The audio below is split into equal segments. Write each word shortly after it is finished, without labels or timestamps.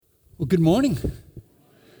Well, good morning.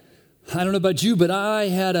 I don't know about you, but I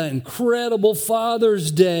had an incredible Father's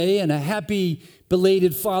Day and a happy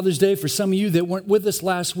belated Father's Day for some of you that weren't with us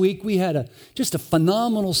last week. We had just a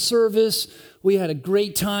phenomenal service. We had a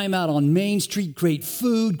great time out on Main Street, great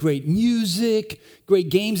food, great music, great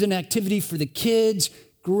games and activity for the kids,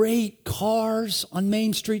 great cars on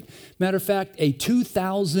Main Street. Matter of fact, a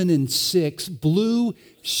 2006 blue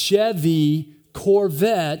Chevy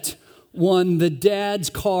Corvette won the Dad's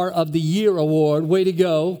Car of the Year award. Way to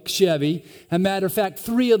go, Chevy. As a matter of fact,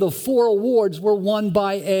 3 of the 4 awards were won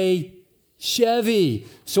by a Chevy.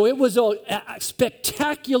 So it was a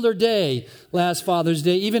spectacular day last Father's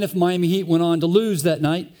Day, even if Miami Heat went on to lose that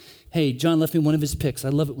night. Hey, John left me one of his picks. I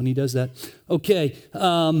love it when he does that. Okay,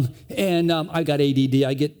 I got ADD.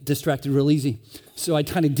 I get distracted real easy. So I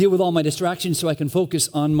kind of deal with all my distractions so I can focus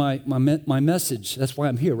on my message. That's why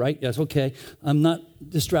I'm here, right? Yes, okay. I'm not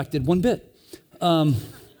distracted one bit. But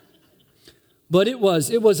it was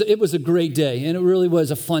a great day, and it really was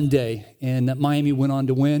a fun day. And Miami went on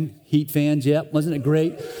to win. Heat fans, yeah, wasn't it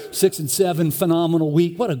great? 6-7, phenomenal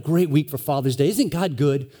week. What a great week for Father's Day. Isn't God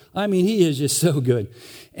good? I mean, he is just so good.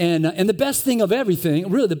 And the best thing of everything,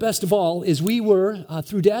 really the best of all, is we were,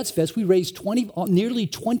 through Dad's Fest, we raised nearly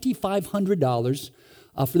 $2,500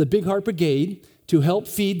 for the Big Heart Brigade to help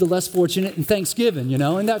feed the less fortunate in Thanksgiving,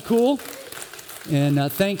 Isn't that cool? And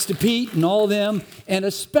thanks to Pete and all of them. And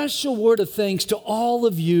a special word of thanks to all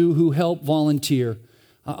of you who help volunteer.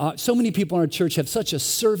 So many people in our church have such a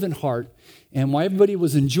servant heart. And while everybody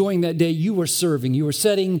was enjoying that day, you were serving. You were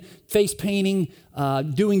setting, face painting,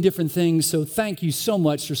 doing different things. So thank you so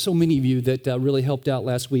much for so many of you that really helped out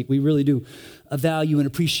last week. We really do value and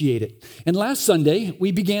appreciate it. And last Sunday,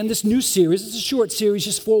 we began this new series. It's a short series,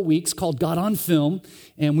 just 4 weeks, called God on Film.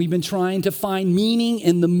 And we've been trying to find meaning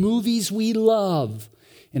in the movies we love.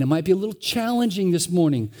 And it might be a little challenging this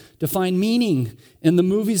morning to find meaning in the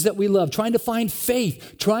movies that we love, trying to find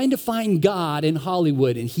faith, trying to find God in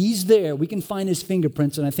Hollywood. And he's there. We can find his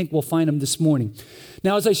fingerprints, and I think we'll find him this morning.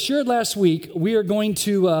 Now, as I shared last week, we are going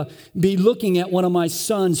to be looking at one of my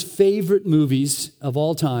son's favorite movies of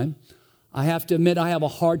all time. I have to admit, I have a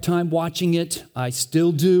hard time watching it. I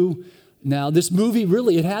still do. Now, this movie,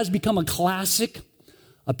 really, it has become a classic.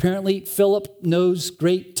 Apparently, Philip knows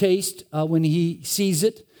great taste when he sees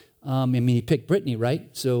it. He picked Brittany,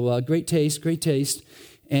 right? So great taste, great taste.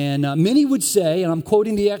 And many would say, and I'm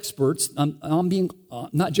quoting the experts, I'm being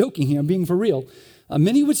not joking here, I'm being for real.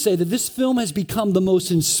 Many would say that this film has become the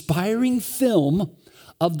most inspiring film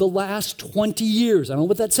of the last 20 years. I don't know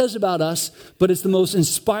what that says about us, but it's the most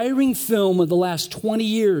inspiring film of the last 20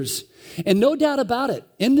 years. And no doubt about it,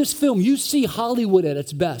 in this film, you see Hollywood at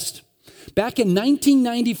its best. Back in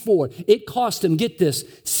 1994, it cost them, get this,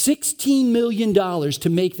 $16 million to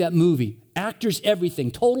make that movie. Actors,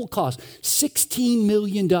 everything, total cost, $16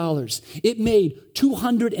 million. It made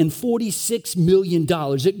 $246 million.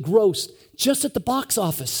 It grossed just at the box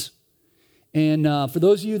office. And for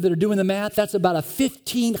those of you that are doing the math, that's about a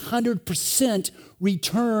 1,500%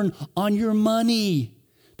 return on your money.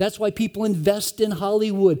 That's why people invest in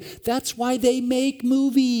Hollywood. That's why they make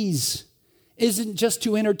movies. Isn't just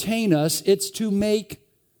to entertain us, it's to make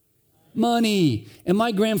money. And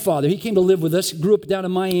my grandfather, he came to live with us, grew up down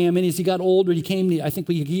in Miami, and as he got older, he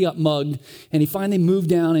got mugged, and he finally moved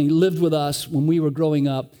down and he lived with us when we were growing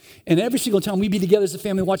up. And every single time we'd be together as a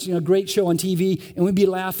family watching a great show on TV, and we'd be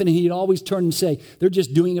laughing, and he'd always turn and say, they're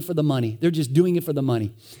just doing it for the money. They're just doing it for the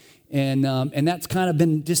money. And that's kind of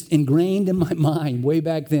been just ingrained in my mind way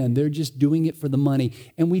back then. They're just doing it for the money.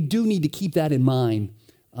 And we do need to keep that in mind.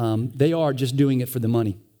 They are just doing it for the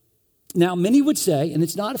money. Now, many would say, and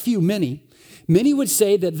it's not a few, many would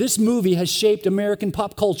say that this movie has shaped American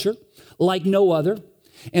pop culture like no other.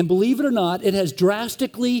 And believe it or not, it has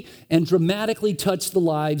drastically and dramatically touched the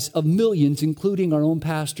lives of millions, including our own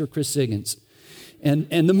pastor, Chris Siggins. And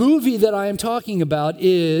the movie that I am talking about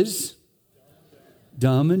is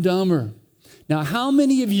Dumb and Dumber. Now, how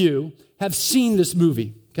many of you have seen this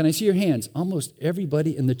movie? Can I see your hands? Almost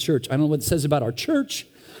everybody in the church. I don't know what it says about our church.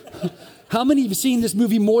 How many have seen this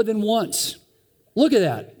movie more than once? Look at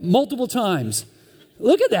that. Multiple times.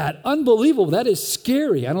 Look at that. Unbelievable. That is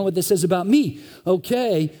scary. I don't know what this says about me.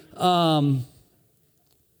 Okay.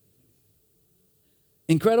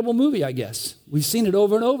 Incredible movie, I guess. We've seen it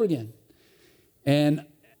over and over again. And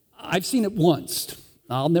I've seen it once.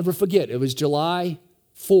 I'll never forget. It was July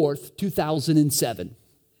 4th, 2007.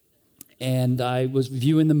 And I was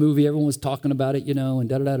viewing the movie. Everyone was talking about it, and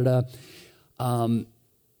da-da-da-da-da.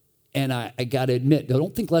 And I got to admit,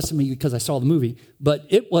 don't think less of me because I saw the movie, but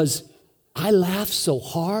I laughed so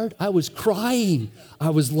hard. I was crying.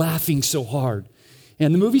 I was laughing so hard.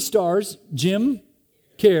 And the movie stars Jim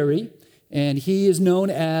Carrey, and he is known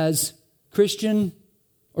as Christian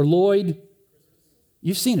or Lloyd.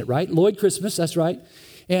 You've seen it, right? Lloyd Christmas, that's right.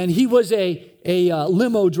 And he was a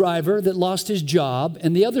limo driver that lost his job.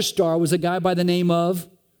 And the other star was a guy by the name of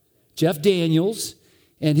Jeff Daniels.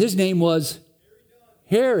 And his name was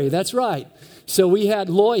Harry, that's right. So we had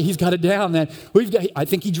Lloyd, he's got it down, man. I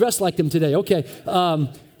think he dressed like them today, okay.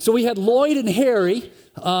 So we had Lloyd and Harry,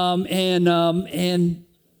 and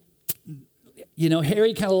you know,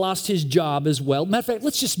 Harry kind of lost his job as well. Matter of fact,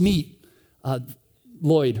 let's just meet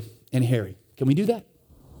Lloyd and Harry. Can we do that?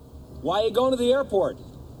 Why are you going to the airport?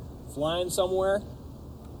 Flying somewhere?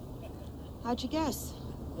 How'd you guess?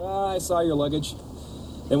 I saw your luggage.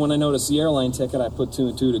 And when I noticed the airline ticket, I put two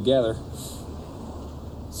and two together.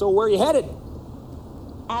 So where are you headed?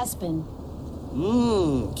 Aspen.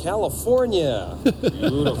 California.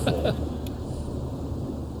 Beautiful.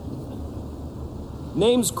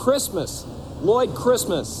 Name's Christmas. Lloyd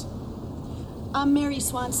Christmas. I'm Mary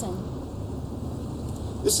Swanson.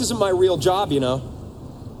 This isn't my real job, you know.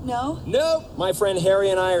 No? Nope. My friend Harry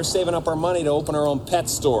and I are saving up our money to open our own pet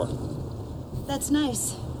store. That's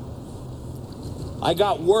nice. I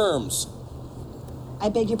got worms. I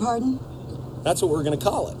beg your pardon? That's what we're going to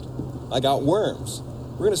call it. I got worms.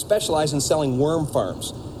 We're going to specialize in selling worm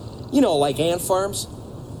farms. You know, like ant farms.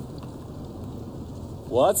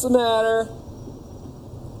 What's the matter?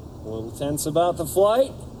 A little tense about the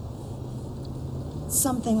flight?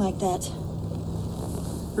 Something like that.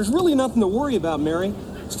 There's really nothing to worry about, Mary.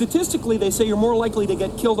 Statistically, they say you're more likely to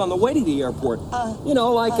get killed on the way to the airport. You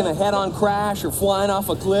know, like in a head-on crash or flying off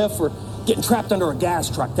a cliff or getting trapped under a gas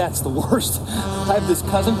truck. That's the worst. I have this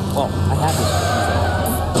cousin. Oh, I have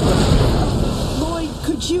this. Lloyd,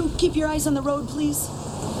 could you keep your eyes on the road, please?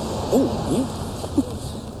 Oh, yeah.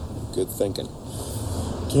 Good thinking.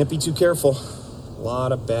 Can't be too careful. A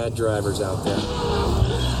lot of bad drivers out there.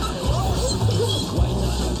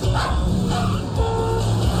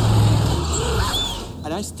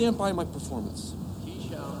 And I stand by my performance.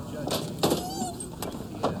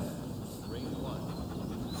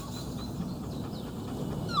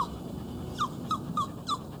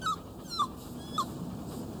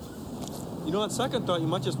 You know, on second thought, you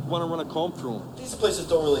might just want to run a comb through them. These places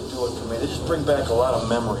don't really do it for me. They just bring back a lot of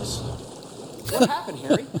memories. What happened,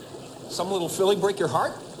 Harry? Some little filly break your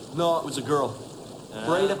heart? No, it was a girl.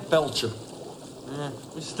 Breda Belcher.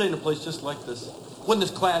 We stayed in a place just like this. Wasn't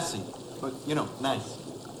as classy, but, you know, nice.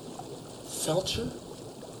 Felcher?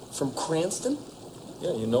 From Cranston?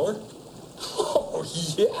 Yeah, you know her? Oh,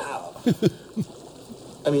 yeah.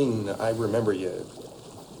 I mean, I remember you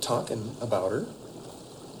talking about her.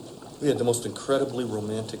 We had the most incredibly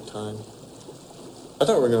romantic time. I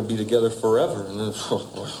thought we were going to be together forever, and then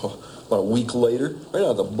about a week later, right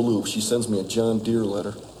out of the blue, she sends me a John Deere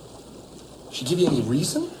letter. She give you any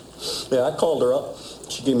reason? Yeah, I called her up.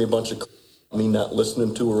 She gave me a bunch of me not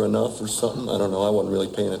listening to her enough or something. I don't know. I wasn't really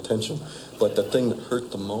paying attention. But the thing that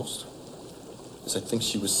hurt the most is I think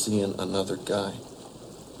she was seeing another guy.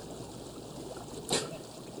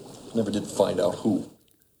 Never did find out who.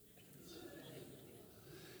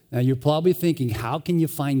 Now, you're probably thinking, how can you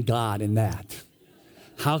find God in that?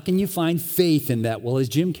 How can you find faith in that? Well, as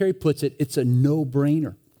Jim Carrey puts it, it's a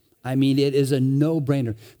no-brainer. I mean, it is a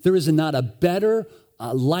no-brainer. There is not a better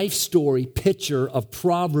life story picture of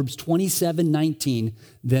Proverbs 27:19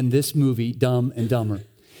 than this movie, Dumb and Dumber.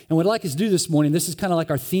 And what I'd like us to do this morning, this is kind of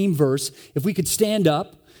like our theme verse. If we could stand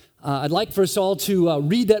up, I'd like for us all to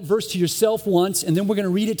read that verse to yourself once, and then we're going to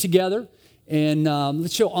read it together. And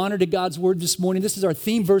let's show honor to God's word this morning. This is our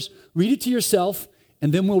theme verse. Read it to yourself,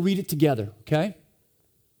 and then we'll read it together, okay?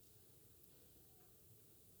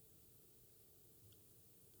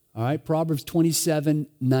 All right, Proverbs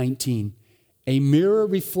 27:19. A mirror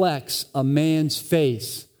reflects a man's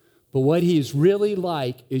face, but what he is really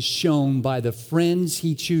like is shown by the friends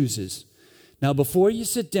he chooses. Now, before you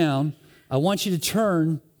sit down, I want you to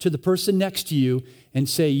turn to the person next to you and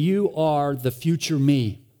say, "You are the future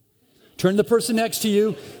me." Turn to the person next to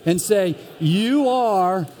you and say, "You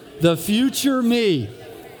are the future me."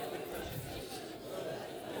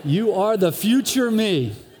 You are the future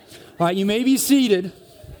me. All right, you may be seated.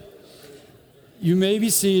 You may be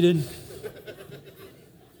seated.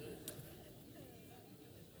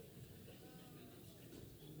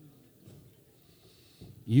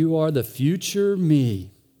 You are the future me.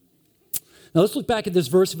 Now let's look back at this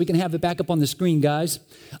verse, if we can have it back up on the screen, guys.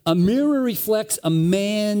 A mirror reflects a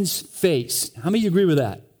man's face. How many of you agree with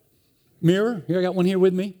that? Mirror, here I got one here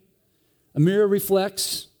with me. A mirror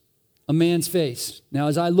reflects a man's face. Now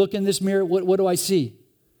as I look in this mirror, what do I see?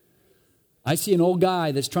 I see an old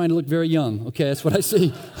guy that's trying to look very young. Okay, that's what I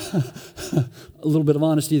see. A little bit of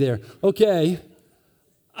honesty there. Okay,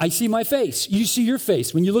 I see my face. You see your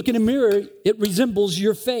face. When you look in a mirror, it resembles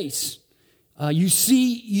your face. You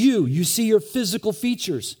see you. You see your physical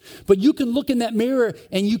features. But you can look in that mirror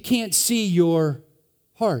and you can't see your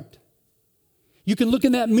heart. You can look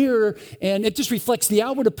in that mirror and it just reflects the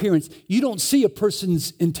outward appearance. You don't see a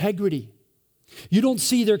person's integrity. You don't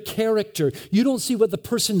see their character. You don't see what the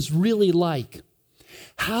person's really like.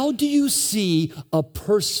 How do you see a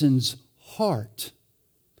person's heart?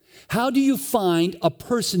 How do you find a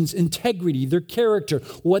person's integrity, their character,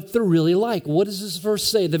 what they're really like? What does this verse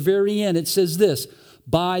say? At the very end, it says this,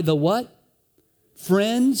 by the what?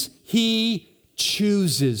 Friends he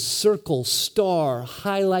chooses. Circle, star,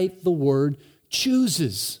 highlight the word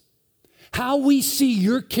chooses. How we see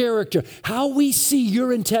your character, how we see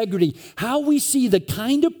your integrity, how we see the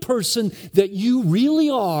kind of person that you really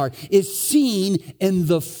are is seen in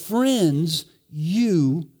the friends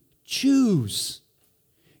you choose.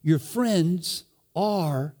 Your friends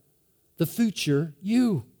are the future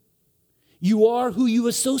you. You are who you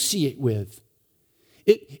associate with.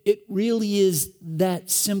 It really is that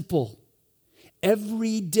simple.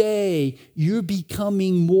 Every day you're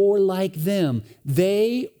becoming more like them.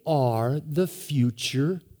 They are the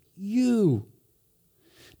future you.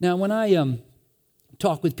 Now, when I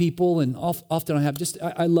talk with people, and often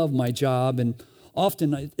I love my job, and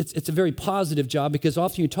often it's a very positive job because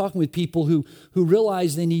often you're talking with people who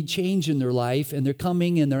realize they need change in their life, and they're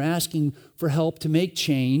coming and they're asking for help to make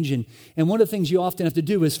change. And one of the things you often have to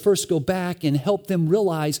do is first go back and help them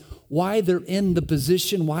realize why they're in the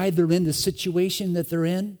position, why they're in the situation that they're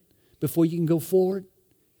in before you can go forward.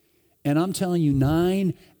 And I'm telling you,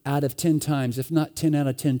 9 out of 10 times, if not 10 out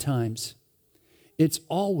of 10 times, it's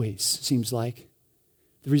always, seems like,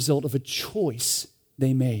 the result of a choice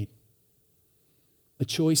they made. A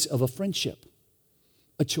choice of a friendship,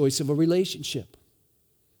 a choice of a relationship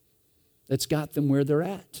that's got them where they're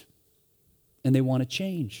at, and they want to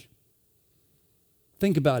change.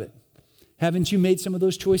 Think about it. Haven't you made some of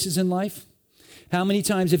those choices in life? How many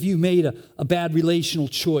times have you made a bad relational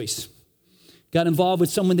choice? Got involved with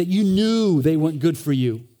someone that you knew they weren't good for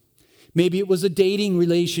you. Maybe it was a dating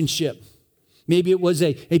relationship. Maybe it was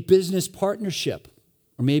a business partnership,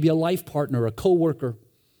 or maybe a life partner, a coworker.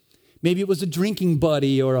 Maybe it was a drinking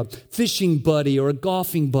buddy or a fishing buddy or a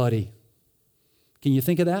golfing buddy. Can you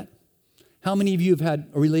think of that? How many of you have had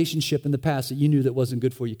a relationship in the past that you knew that wasn't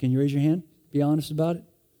good for you? Can you raise your hand? Be honest about it.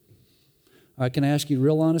 All right, can I ask you a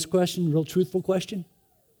real honest question, real truthful question?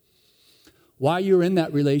 While you were in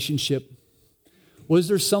that relationship, was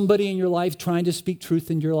there somebody in your life trying to speak truth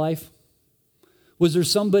into your life? Was there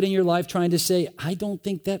somebody in your life trying to say, I don't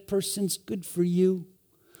think that person's good for you?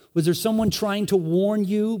 Was there someone trying to warn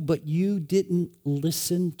you, but you didn't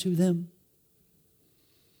listen to them?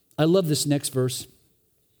 I love this next verse.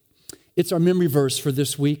 It's our memory verse for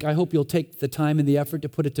this week. I hope you'll take the time and the effort to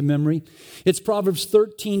put it to memory. It's Proverbs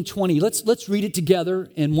 13:20. Let's read it together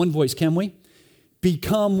in one voice, can we?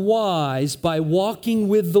 Become wise by walking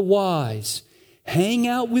with the wise. Hang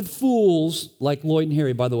out with fools, like Lloyd and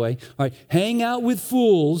Harry, by the way. All right, hang out with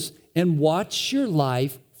fools and watch your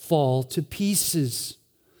life fall to pieces.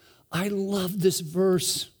 I love this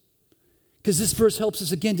verse because this verse helps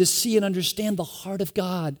us again to see and understand the heart of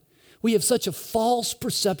God. We have such a false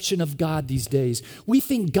perception of God these days. We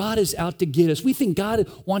think God is out to get us. We think God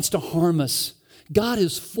wants to harm us. God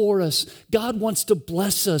is for us. God wants to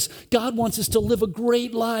bless us. God wants us to live a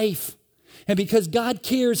great life. And because God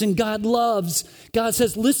cares and God loves, God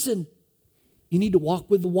says, listen, you need to walk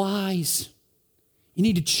with the wise. You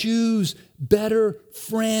need to choose better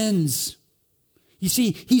friends. You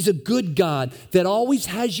see, he's a good God that always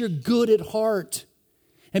has your good at heart.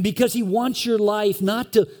 And because he wants your life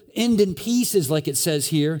not to end in pieces like it says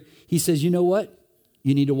here, he says, you know what?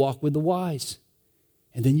 You need to walk with the wise.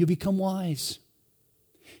 And then you become wise.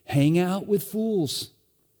 Hang out with fools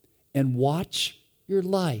and watch your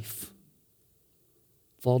life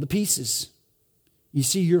fall to pieces. You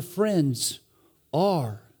see, your friends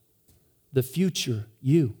are the future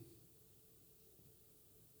you.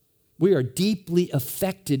 We are deeply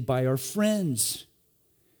affected by our friends.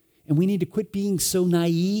 And we need to quit being so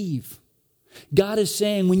naive. God is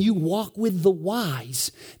saying when you walk with the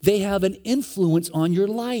wise, they have an influence on your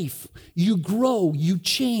life. You grow, you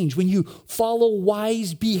change when you follow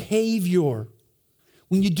wise behavior,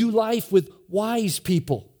 when you do life with wise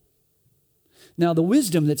people. Now, the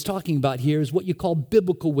wisdom that's talking about here is what you call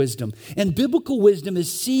biblical wisdom. And biblical wisdom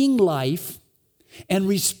is seeing life and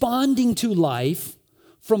responding to life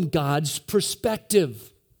from God's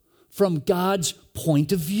perspective, from God's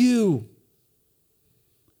point of view.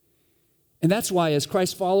 And that's why as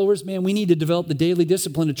Christ followers, man, we need to develop the daily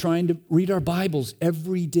discipline of trying to read our Bibles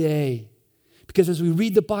every day. Because as we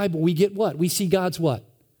read the Bible, we get what? We see God's what?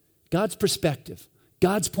 God's perspective,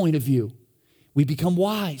 God's point of view. We become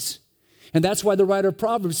wise. And that's why the writer of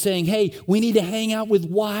Proverbs is saying, hey, we need to hang out with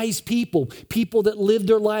wise people, people that live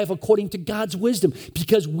their life according to God's wisdom,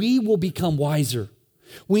 because we will become wiser.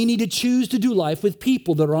 We need to choose to do life with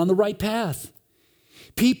people that are on the right path,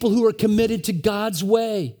 people who are committed to God's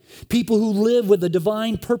way, people who live with a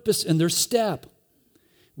divine purpose in their step.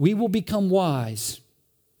 We will become wise,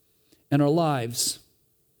 and our lives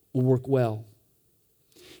will work well.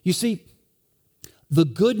 You see, the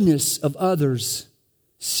goodness of others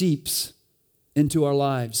seeps into our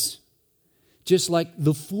lives, just like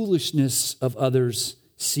the foolishness of others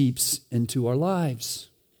seeps into our lives.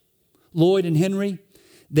 Lloyd and Henry,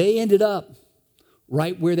 they ended up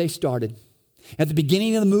right where they started. At the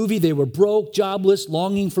beginning of the movie, they were broke, jobless,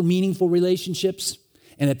 longing for meaningful relationships.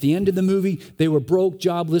 And at the end of the movie, they were broke,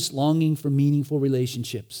 jobless, longing for meaningful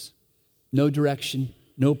relationships. No direction,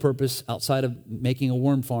 no purpose outside of making a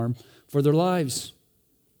worm farm for their lives.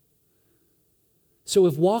 So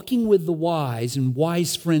if walking with the wise and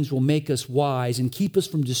wise friends will make us wise and keep us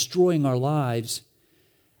from destroying our lives,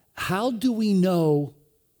 how do we know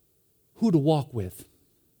who to walk with?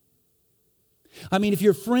 I mean, if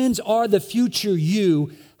your friends are the future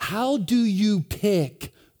you, how do you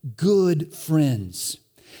pick good friends?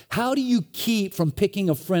 How do you keep from picking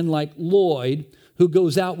a friend like Lloyd who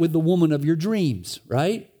goes out with the woman of your dreams,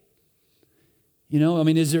 right? You know, I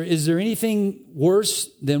mean, is there anything worse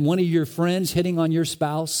than one of your friends hitting on your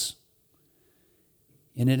spouse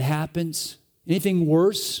and it happens? Anything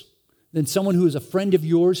worse than someone who is a friend of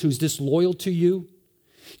yours who's disloyal to you?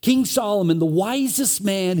 King Solomon, the wisest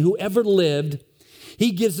man who ever lived,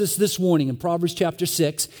 he gives us this warning in Proverbs chapter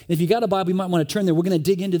 6. If you got a Bible, you might want to turn there. We're going to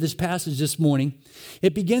dig into this passage this morning.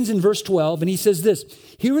 It begins in verse 12, and he says this: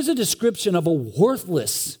 here is a description of a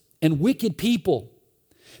worthless and wicked people.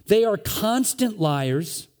 They are constant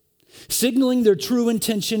liars, signaling their true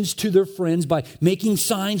intentions to their friends by making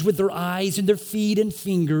signs with their eyes and their feet and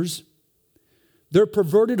fingers. Their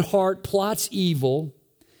perverted heart plots evil.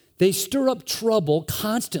 They stir up trouble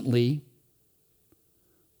constantly,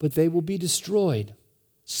 but they will be destroyed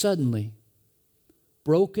suddenly,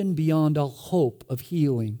 broken beyond all hope of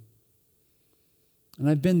healing. And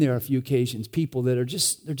I've been there a few occasions, people that they're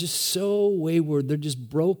just so wayward, they're just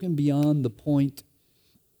broken beyond the point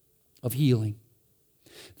of healing.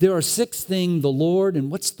 There are 6 things the Lord, and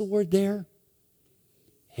what's the word there?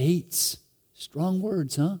 Hates. Strong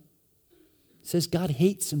words, huh? It says God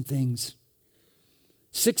hates some things.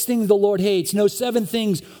 6 things the Lord hates. No, 7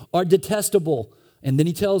 things are detestable. And then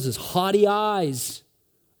he tells us, haughty eyes.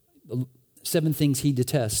 7 things he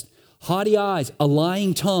detests. Haughty eyes, a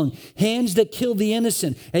lying tongue, hands that kill the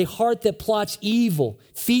innocent, a heart that plots evil,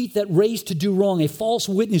 feet that race to do wrong, a false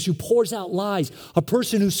witness who pours out lies, a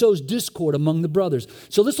person who sows discord among the brothers.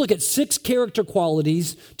 So let's look at 6 character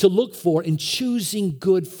qualities to look for in choosing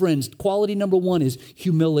good friends. Quality number 1 is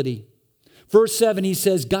humility. Verse 7, he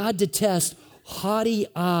says, God detests haughty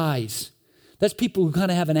eyes. That's people who kind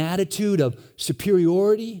of have an attitude of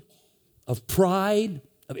superiority, of pride,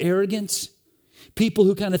 of arrogance. People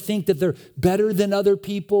who kind of think that they're better than other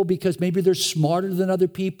people because maybe they're smarter than other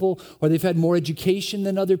people, or they've had more education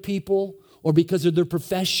than other people, or because of their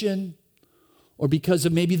profession, or because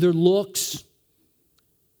of maybe their looks,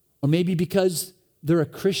 or maybe because they're a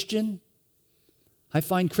Christian. I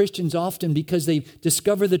find Christians often, because they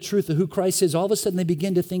discover the truth of who Christ is, all of a sudden they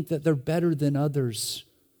begin to think that they're better than others.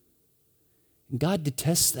 And God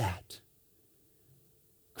detests that.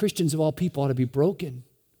 Christians of all people ought to be broken.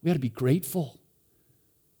 We ought to be grateful.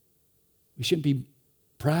 We shouldn't be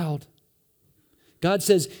proud. God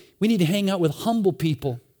says we need to hang out with humble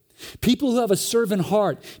people, people who have a servant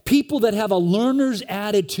heart, people that have a learner's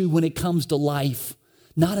attitude when it comes to life,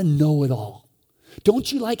 not a know-it-all.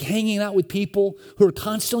 Don't you like hanging out with people who are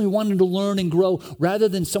constantly wanting to learn and grow rather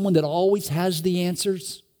than someone that always has the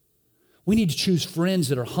answers? We need to choose friends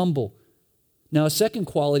that are humble. Now, a second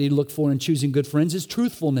quality to look for in choosing good friends is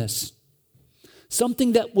truthfulness.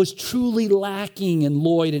 Something that was truly lacking in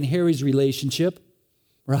Lloyd and Harry's relationship,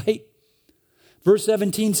 right? Verse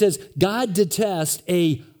 17 says, God detests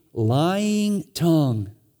a lying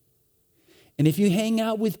tongue. And if you hang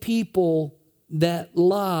out with people that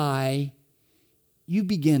lie, you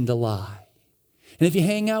begin to lie. And if you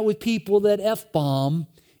hang out with people that F-bomb,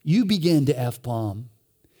 you begin to F-bomb.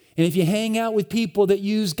 And if you hang out with people that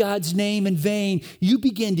use God's name in vain, you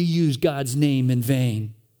begin to use God's name in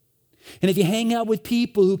vain. And if you hang out with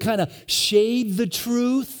people who kind of shade the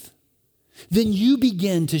truth, then you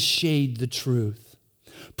begin to shade the truth.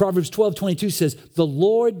 Proverbs 12:22 says, the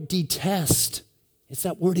Lord detests. It's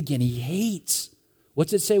that word again. He hates.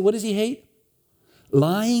 What's it say? What does he hate?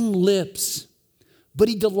 Lying lips. But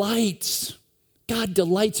he delights. God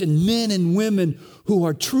delights in men and women who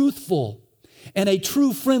are truthful. And a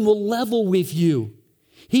true friend will level with you.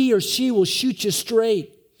 He or she will shoot you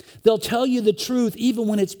straight. They'll tell you the truth even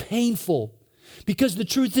when it's painful. Because the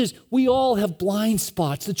truth is, we all have blind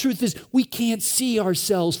spots. The truth is, we can't see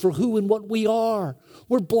ourselves for who and what we are.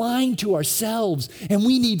 We're blind to ourselves, and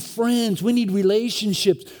we need friends. We need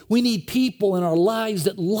relationships. We need people in our lives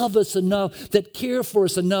that love us enough, that care for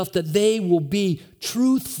us enough, that they will be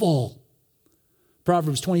truthful.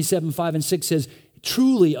 Proverbs 27:5-6 says,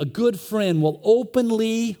 truly, a good friend will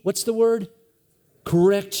openly, what's the word?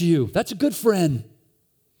 Correct you. That's a good friend.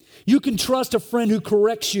 You can trust a friend who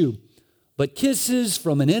corrects you. But kisses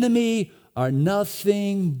from an enemy are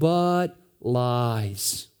nothing but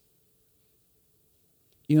lies.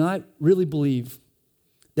 You know, I really believe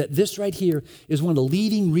that this right here is one of the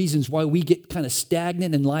leading reasons why we get kind of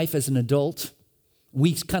stagnant in life as an adult.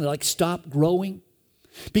 We kind of like stop growing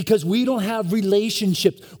because we don't have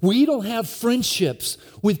relationships. We don't have friendships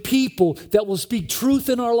with people that will speak truth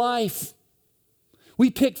in our life. We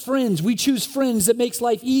pick friends. We choose friends that makes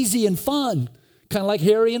life easy and fun, kind of like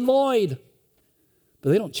Harry and Lloyd. But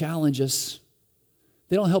they don't challenge us.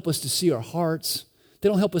 They don't help us to see our hearts. They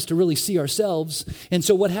don't help us to really see ourselves. And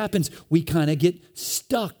so what happens? We kind of get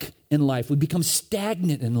stuck in life. We become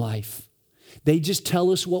stagnant in life. They just tell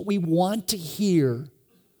us what we want to hear,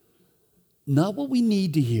 not what we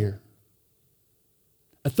need to hear.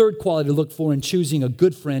 A third quality to look for in choosing a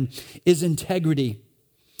good friend is integrity.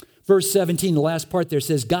 Verse 17, the last part there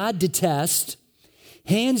says, God detests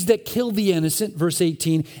hands that kill the innocent, verse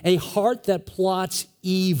 18, a heart that plots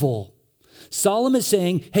evil. Solomon is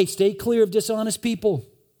saying, hey, stay clear of dishonest people.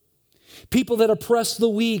 People that oppress the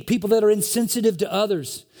weak, people that are insensitive to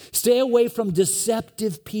others. Stay away from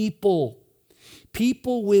deceptive people.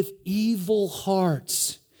 People with evil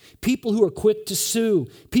hearts. People who are quick to sue.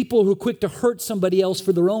 People who are quick to hurt somebody else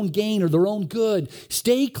for their own gain or their own good.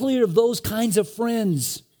 Stay clear of those kinds of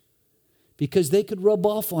friends because they could rub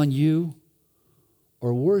off on you.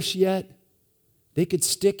 Or worse yet, they could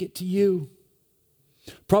stick it to you.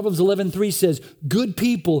 Proverbs 11:3 says, good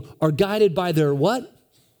people are guided by their what?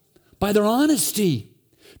 By their honesty.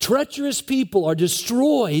 Treacherous people are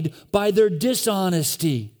destroyed by their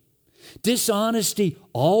dishonesty. Dishonesty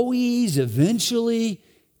always eventually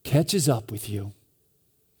catches up with you.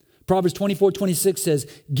 Proverbs 24:26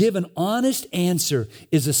 says, give an honest answer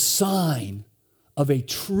is a sign of a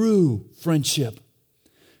true friendship.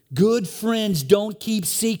 Good friends don't keep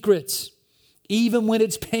secrets, even when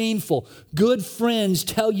it's painful. Good friends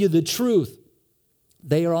tell you the truth.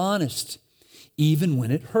 They are honest, even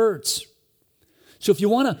when it hurts. So if you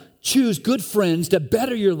want to choose good friends to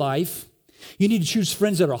better your life, you need to choose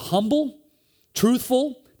friends that are humble,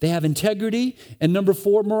 truthful, they have integrity, and number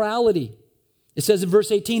 4, morality. It says in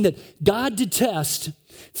verse 18 that God detests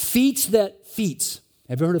feats.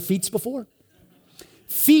 Have you heard of feats before?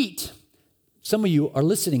 Feet. Some of you are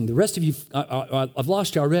listening. The rest of you, I've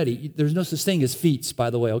lost you already. There's no such thing as feet,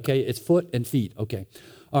 by the way, okay? It's foot and feet, okay.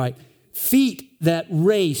 All right. Feet that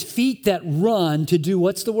race, feet that run to do,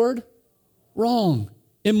 what's the word? Wrong.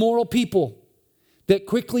 Immoral people that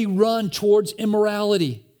quickly run towards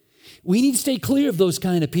immorality. We need to stay clear of those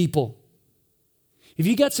kind of people. If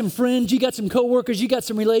you got some friends, you got some coworkers, you got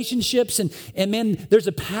some relationships, and man, there's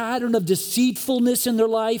a pattern of deceitfulness in their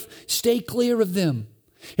life, stay clear of them.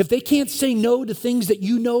 If they can't say no to things that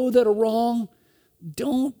you know that are wrong,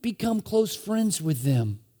 don't become close friends with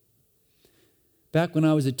them. Back when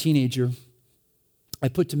I was a teenager, I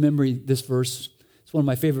put to memory this verse. It's one of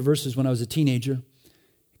my favorite verses when I was a teenager.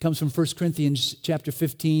 It comes from 1 Corinthians chapter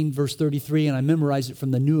 15, verse 33, and I memorized it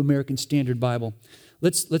from the New American Standard Bible.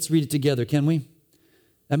 Let's read it together, can we?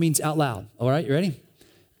 That means out loud. All right, you ready?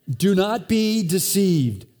 Do not be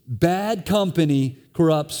deceived. Bad company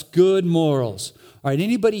corrupts good morals. All right,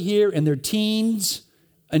 anybody here in their teens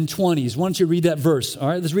and 20s, why don't you read that verse? All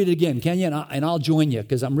right, let's read it again, can you? And I'll join you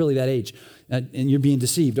because I'm really that age and you're being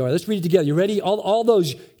deceived. All right, let's read it together. You ready? All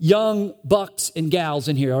those young bucks and gals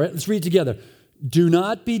in here, all right, let's read it together. Do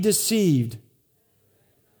not be deceived.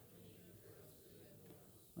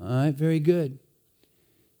 All right, very good.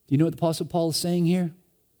 Do you know what the Apostle Paul is saying here?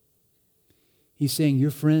 He's saying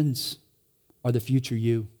your friends are the future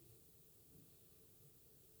you.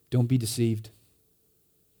 Don't be deceived.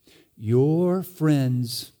 Your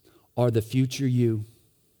friends are the future you.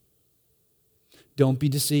 Don't be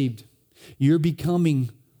deceived. You're becoming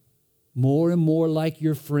more and more like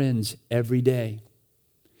your friends every day.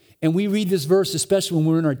 And we read this verse, especially when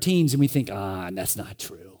we're in our teens, and we think, that's not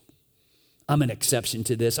true. I'm an exception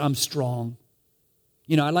to this. I'm strong.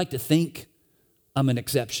 You know, I like to think I'm an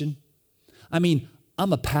exception. I mean,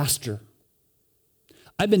 I'm a pastor.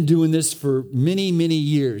 I've been doing this for many, many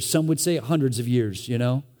years. Some would say hundreds of years, you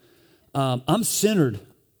know. I'm centered.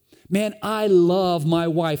 Man, I love my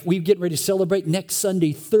wife. We're getting ready to celebrate next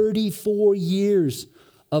Sunday 34 years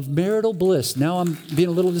of marital bliss. Now I'm being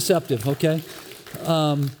a little deceptive, okay?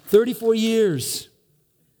 34 years.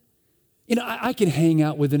 You know, I can hang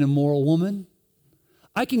out with an immoral woman.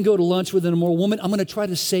 I can go to lunch with an immoral woman. I'm going to try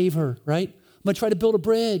to save her, right? I'm going to try to build a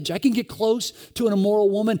bridge. I can get close to an immoral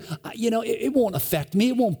woman. It won't affect me.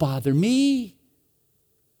 It won't bother me.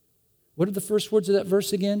 What are the first words of that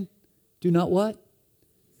verse again? Do not what?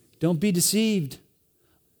 Don't be deceived.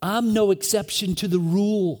 I'm no exception to the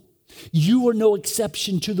rule. You are no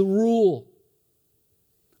exception to the rule.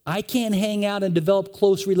 I can't hang out and develop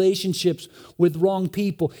close relationships with wrong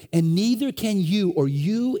people, and neither can you, or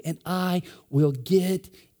you and I will get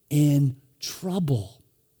in trouble.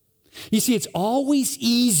 You see, it's always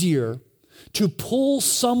easier to pull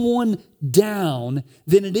someone down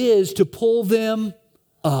than it is to pull them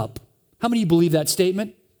up. How many of you believe that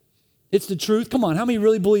statement? It's the truth. Come on, how many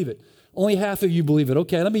really believe it? Only half of you believe it.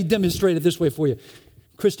 Okay, let me demonstrate it this way for you.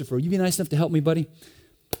 Christopher, you be nice enough to help me, buddy?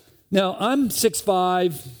 Now, I'm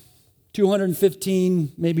 6'5",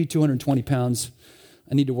 215, maybe 220 pounds.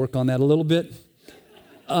 I need to work on that a little bit.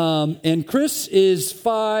 And Chris is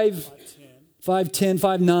 5'10",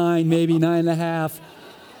 5'9", maybe 9.5.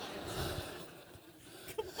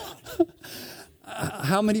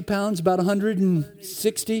 How many pounds? About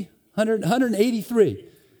 160? 183.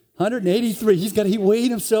 183. He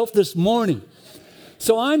weighed himself this morning.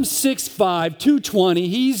 So I'm 6'5", 220.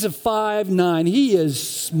 He's a 5'9". He is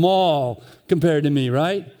small compared to me,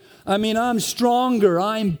 right? I mean, I'm stronger.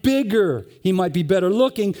 I'm bigger. He might be better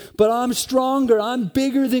looking, but I'm stronger. I'm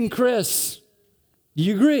bigger than Chris. Do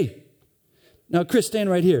you agree? Now, Chris, stand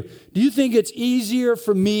right here. Do you think it's easier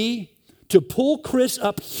for me to pull Chris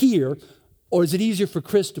up here, or is it easier for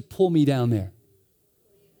Chris to pull me down there?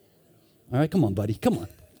 All right, come on, buddy. Come on.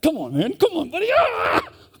 Come on, man. Come on, buddy. Ah!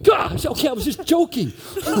 Gosh, okay, I was just joking.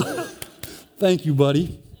 Thank you,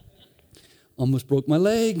 buddy. Almost broke my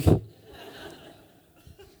leg.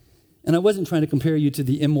 And I wasn't trying to compare you to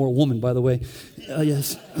the immoral woman, by the way.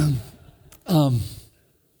 Yes.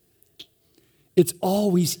 It's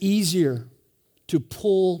always easier to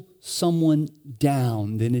pull someone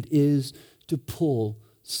down than it is to pull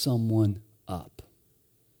someone up.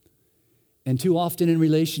 And too often in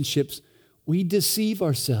relationships, we deceive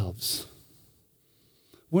ourselves.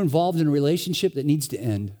 We're involved in a relationship that needs to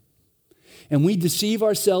end. And we deceive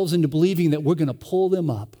ourselves into believing that we're going to pull them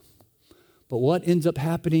up. But what ends up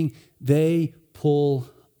happening? They pull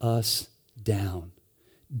us down.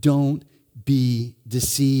 Don't be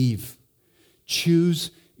deceived.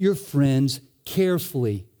 Choose your friends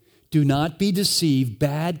carefully. Do not be deceived.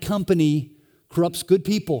 Bad company corrupts good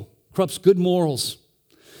people, corrupts good morals.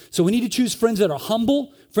 So we need to choose friends that are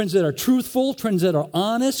humble, friends that are truthful, friends that are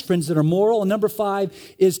honest, friends that are moral. And number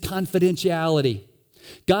 5 is confidentiality.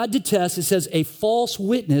 God detests, it says, a false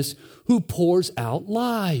witness who pours out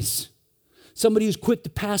lies. Somebody who's quick to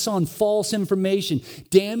pass on false information,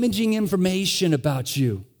 damaging information about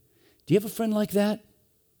you. Do you have a friend like that?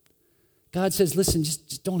 God says, listen,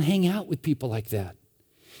 just don't hang out with people like that.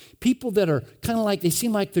 People that are kind of like, they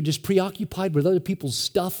seem like they're just preoccupied with other people's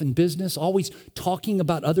stuff and business, always talking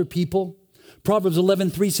about other people. Proverbs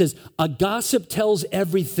 11:3 says, a gossip tells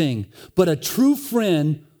everything, but a true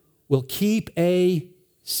friend will keep a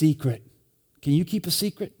secret. Can you keep a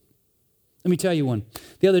secret? Let me tell you one.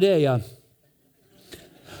 The other day,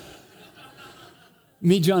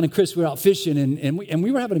 me, John, and Chris were out fishing, and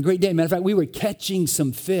we were having a great day. Matter of fact, we were catching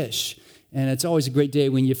some fish. And it's always a great day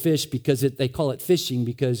when you fish because they call it fishing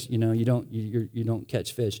because, you know, you don't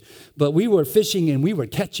catch fish. But we were fishing and we were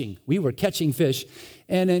catching fish.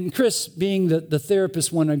 And then Chris, being the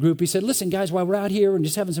therapist one in our group, he said, listen, guys, while we're out here and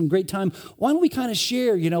just having some great time, why don't we kind of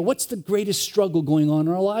share, you know, what's the greatest struggle going on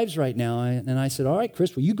in our lives right now? And I said, all right,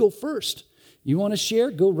 Chris, well, you go first. You want to share?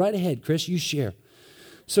 Go right ahead, Chris, you share.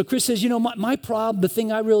 So Chris says, you know, my problem, the thing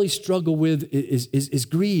I really struggle with is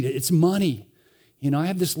greed. It's money. You know, I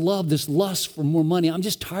have this love, this lust for more money. I'm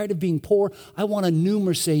just tired of being poor. I want a new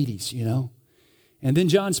Mercedes, you know. And then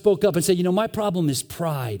John spoke up and said, you know, my problem is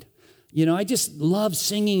pride. You know, I just love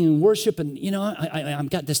singing and worship, and, you know,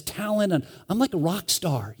 I've got this talent, and I'm like a rock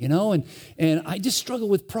star, you know, and I just struggle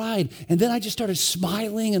with pride. And then I just started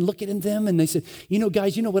smiling and looking at them, and they said, you know,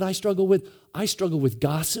 guys, you know what I struggle with? I struggle with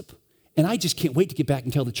gossip And I just can't wait to get back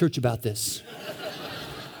and tell the church about this.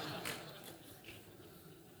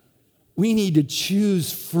 We need to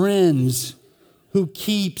choose friends who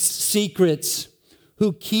keeps secrets,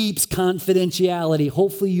 who keeps confidentiality.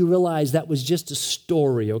 Hopefully you realize that was just a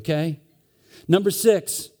story, okay? Number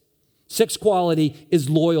sixth quality is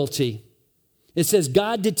loyalty. It says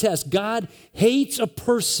God hates a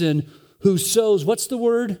person who sows, what's the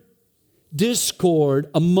word? Discord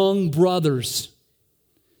among brothers.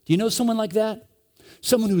 Do you know someone like that?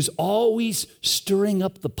 Someone who's always stirring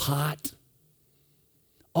up the pot.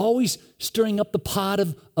 Always stirring up the pot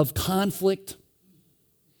of conflict.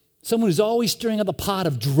 Someone who's always stirring up the pot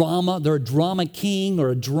of drama. They're a drama king or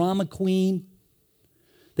a drama queen.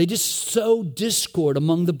 They just sow discord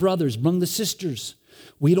among the brothers, among the sisters.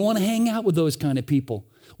 We don't want to hang out with those kind of people.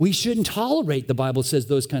 We shouldn't tolerate, the Bible says,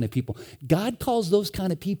 those kind of people. God calls those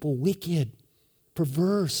kind of people wicked,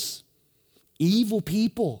 perverse, evil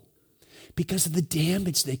people because of the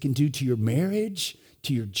damage they can do to your marriage,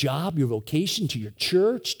 to your job, your vocation, to your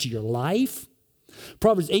church, to your life.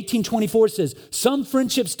 Proverbs 18:24 says, some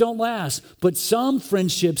friendships don't last, but some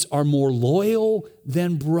friendships are more loyal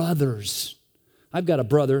than brothers. I've got a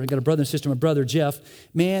brother and sister, my brother Jeff.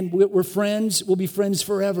 Man, we're friends. We'll be friends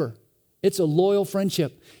forever. It's a loyal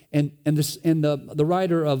friendship. And the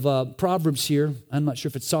writer of Proverbs here, I'm not sure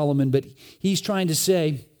if it's Solomon, but he's trying to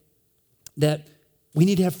say that we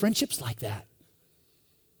need to have friendships like that.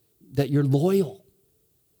 That you're loyal.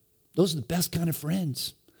 Those are the best kind of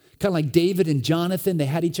friends. Kind of like David and Jonathan, they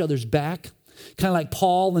had each other's back. Kind of like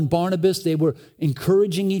Paul and Barnabas, they were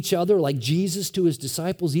encouraging each other, like Jesus to his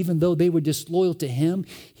disciples, even though they were disloyal to him,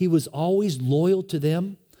 he was always loyal to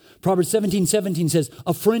them. Proverbs 17:17 says,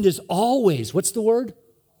 a friend is always, what's the word?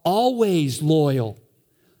 Always loyal.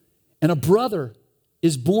 And a brother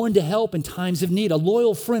is born to help in times of need. A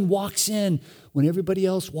loyal friend walks in when everybody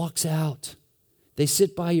else walks out. They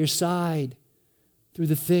sit by your side through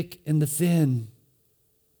the thick and the thin.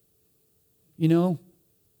 You know,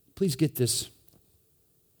 please get this.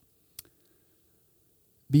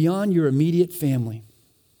 Beyond your immediate family,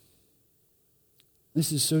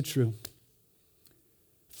 this is so true.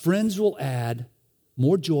 Friends will add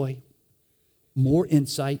more joy, more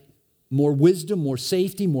insight, more wisdom, more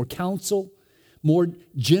safety, more counsel, more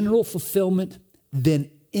general fulfillment than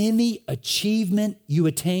any achievement you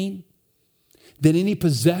attain, than any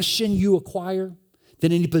possession you acquire,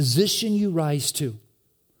 than any position you rise to.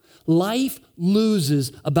 Life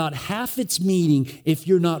loses about half its meaning if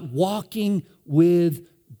you're not walking with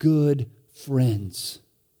good friends.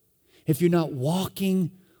 If you're not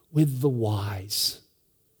walking with the wise.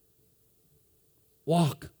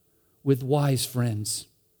 Walk with wise friends.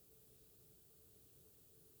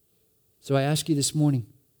 So I ask you this morning,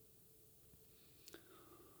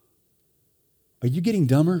 are you getting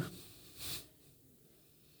dumber?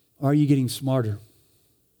 Or are you getting smarter?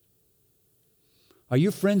 Are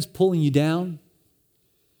your friends pulling you down?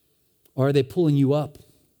 Or are they pulling you up?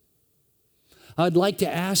 I'd like to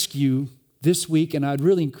ask you this week, and I'd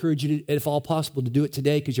really encourage you, if all possible, to do it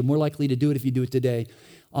today, because you're more likely to do it if you do it today.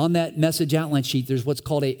 On that message outline sheet, there's what's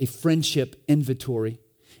called a friendship inventory.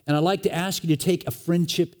 And I'd like to ask you to take a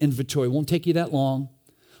friendship inventory. It won't take you that long.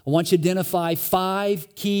 I want you to identify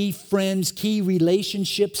 5 key friends, key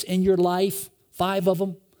relationships in your life, 5 of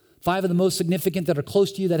them. 5 of the most significant that are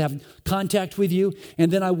close to you, that have contact with you.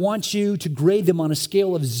 And then I want you to grade them on a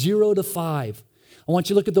scale of 0 to 5. I want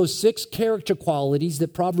you to look at those 6 character qualities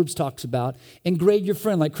that Proverbs talks about and grade your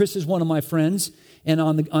friend. Like Chris is one of my friends. And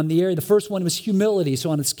on the area, the first one was humility.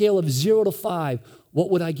 So on a scale of 0 to 5,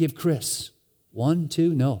 what would I give Chris? 1,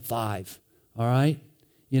 2, no, 5. All right?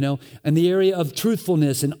 You know, in the area of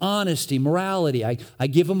truthfulness and honesty, morality, I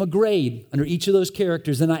give them a grade under each of those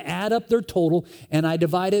characters. And I add up their total and I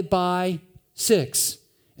divide it by 6.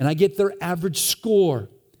 And I get their average score.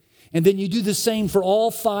 And then you do the same for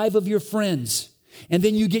all 5 of your friends. And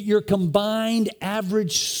then you get your combined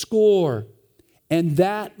average score. And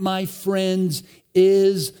that, my friends,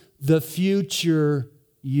 is the future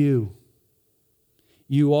you.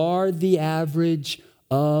 You are the average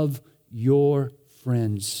of your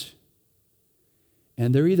friends.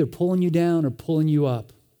 And they're either pulling you down or pulling you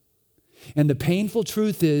up. And the painful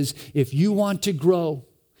truth is, if you want to grow,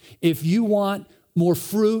 if you want more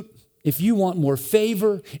fruit, if you want more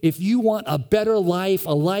favor, if you want a better life,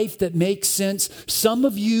 a life that makes sense, some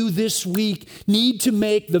of you this week need to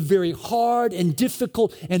make the very hard and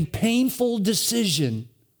difficult and painful decision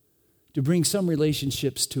to bring some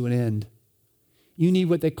relationships to an end. You need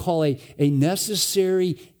what they call a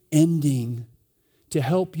necessary ending to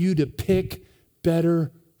help you to pick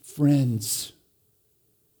better friends.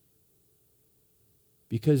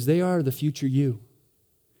 because they are the future you.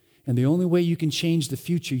 And the only way you can change the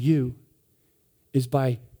future you is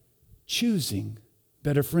by choosing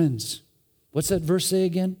better friends. What's that verse say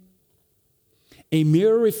again? A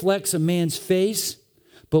mirror reflects a man's face,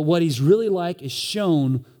 but what he's really like is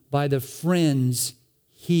shown by the friends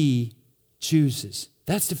he chooses.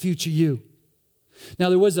 That's the future you. Now,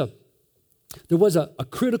 there was a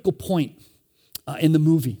critical point in the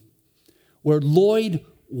movie where Lloyd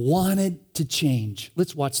wanted to change.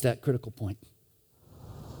 Let's watch that critical point.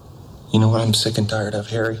 You know what I'm sick and tired of,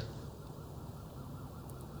 Harry?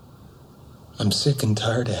 I'm sick and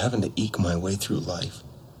tired of having to eke my way through life.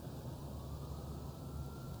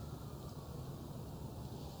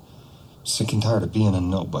 Sick and tired of being a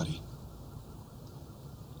nobody.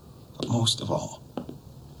 But most of all,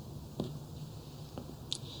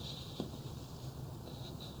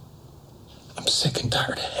 I'm sick and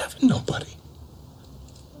tired of having nobody.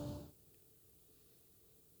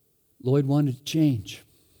 Lloyd wanted to change,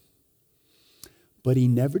 but he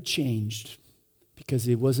never changed because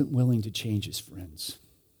he wasn't willing to change his friends.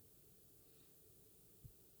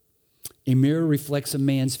 A mirror reflects a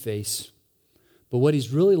man's face, but what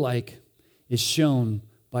he's really like is shown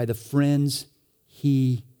by the friends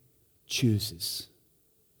he chooses.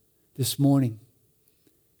 This morning,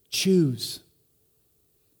 choose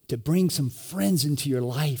to bring some friends into your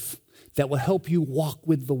life that will help you walk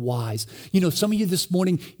with the wise. You know, some of you this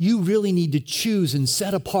morning, you really need to choose and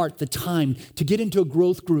set apart the time to get into a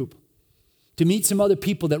growth group, to meet some other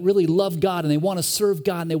people that really love God and they want to serve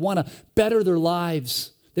God and they want to better their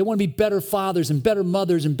lives. They want to be better fathers and better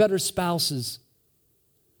mothers and better spouses.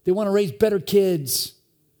 They want to raise better kids.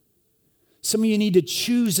 Some of you need to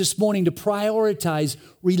choose this morning to prioritize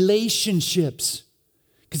relationships,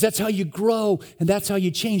 because that's how you grow and that's how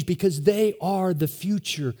you change, because they are the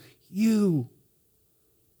future you.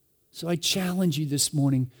 So I challenge you this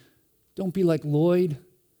morning, don't be like Lloyd.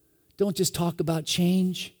 Don't just talk about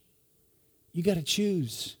change. You got to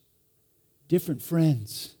choose different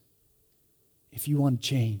friends if you want to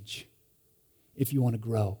change, if you want to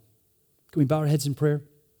grow. Can we bow our heads in prayer?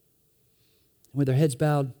 And with our heads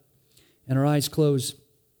bowed and our eyes closed,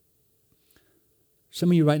 some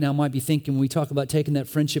of you right now might be thinking, when we talk about taking that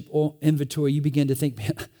friendship inventory, you begin to think,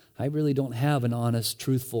 man, I really don't have an honest,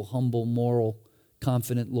 truthful, humble, moral,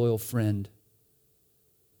 confident, loyal friend.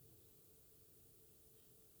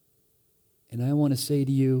 And I want to say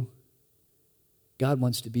to you, God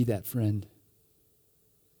wants to be that friend.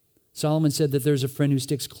 Solomon said that there's a friend who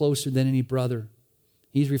sticks closer than any brother.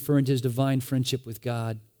 He's referring to his divine friendship with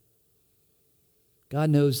God. God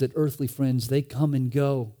knows that earthly friends, they come and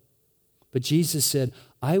go. But Jesus said,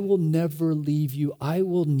 I will never leave you. I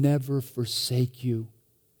will never forsake you.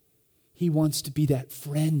 He wants to be that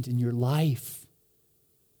friend in your life.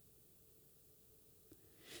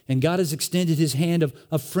 And God has extended his hand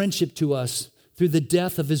of friendship to us through the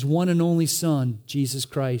death of his one and only Son, Jesus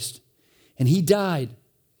Christ. And he died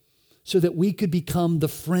so that we could become the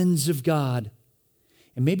friends of God.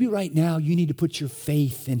 And maybe right now you need to put your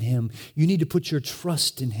faith in him. You need to put your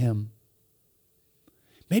trust in him.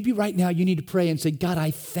 Maybe right now you need to pray and say, God, I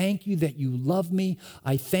thank you that you love me.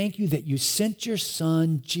 I thank you that you sent your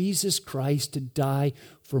Son, Jesus Christ, to die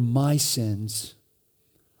for my sins.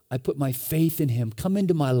 I put my faith in him. Come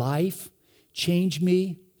into my life. Change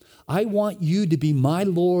me. I want you to be my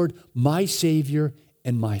Lord, my Savior,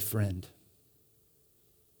 and my friend.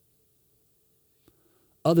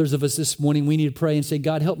 Others of us this morning, we need to pray and say,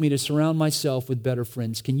 God, help me to surround myself with better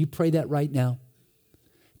friends. Can you pray that right now?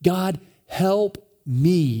 God, help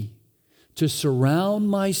me to surround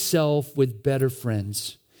myself with better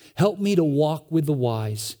friends. Help me to walk with the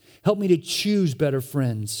wise. Help me to choose better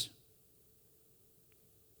friends.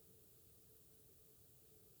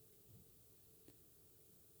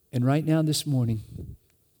 And right now this morning,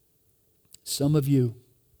 some of you,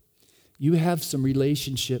 you have some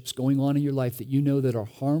relationships going on in your life that you know that are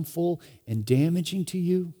harmful and damaging to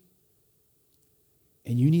you,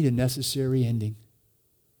 and you need a necessary ending.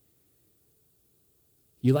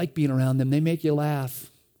 You like being around them. They make you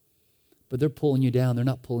laugh, but they're pulling you down. They're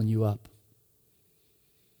not pulling you up.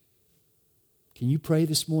 Can you pray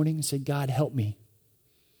this morning and say, God, help me.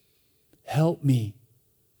 Help me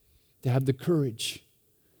to have the courage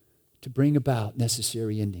to bring about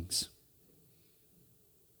necessary endings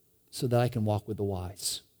so that I can walk with the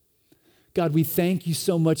wise. God, we thank you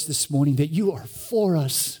so much this morning that you are for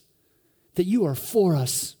us,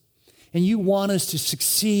 and you want us to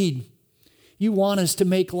succeed. You want us to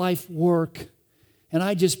make life work. And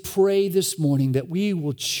I just pray this morning that we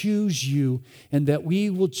will choose you and that we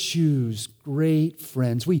will choose great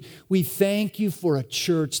friends. We thank you for a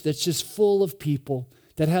church that's just full of people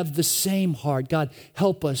that have the same heart. God,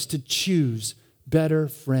 help us to choose better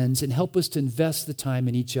friends and help us to invest the time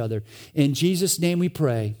in each other. In Jesus' name we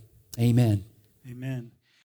pray, amen. Amen.